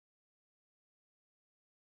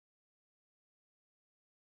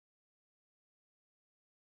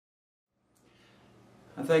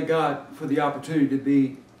I thank God for the opportunity to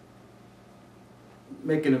be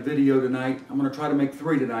making a video tonight. I'm going to try to make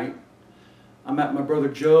 3 tonight. I'm at my brother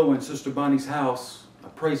Joe and sister Bonnie's house. I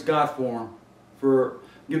praise God for them, for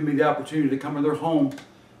giving me the opportunity to come in their home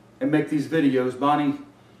and make these videos. Bonnie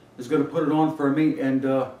is going to put it on for me, and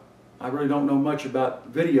I really don't know much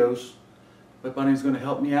about videos, but Bonnie's going to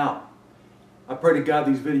help me out. I pray to God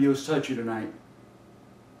these videos touch you tonight.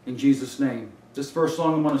 In Jesus' name. This first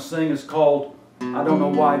song I'm going to sing is called I Don't Know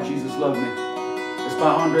Why Jesus Loved Me. It's by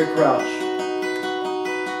Andre Crouch.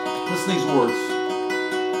 Listen to these words.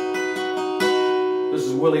 This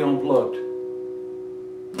is Willie Unplugged.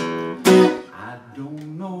 I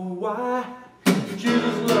don't know why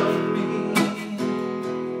Jesus loved me.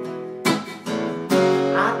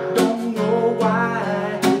 I don't know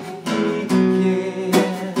why He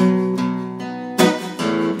cared.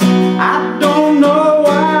 I don't know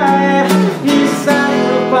why He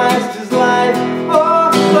sacrificed His life.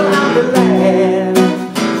 Oh, but I'm glad,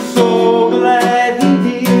 so glad He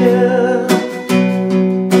did.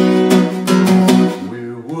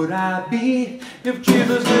 Where would I be if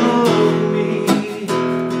Jesus didn't love me?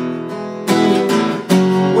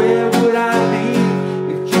 Where would I be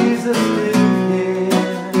if Jesus didn't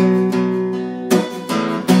care?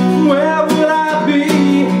 Where would I be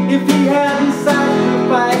if He hadn't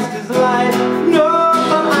sacrificed His life? No,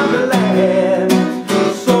 but I'm glad,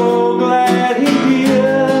 so glad He did.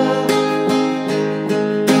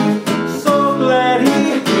 So glad He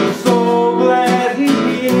did.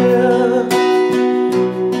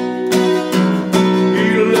 He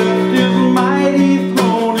left His mighty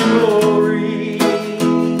throne in glory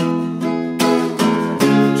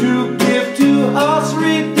to give to us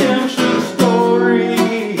redemption story.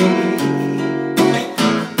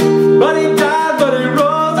 But He died, but He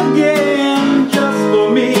rose again just for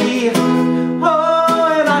me.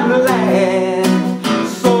 Oh, and I'm glad,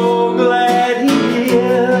 so glad He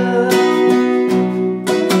did.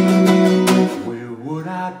 Where would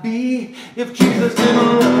I be if Jesus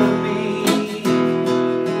didn't love me?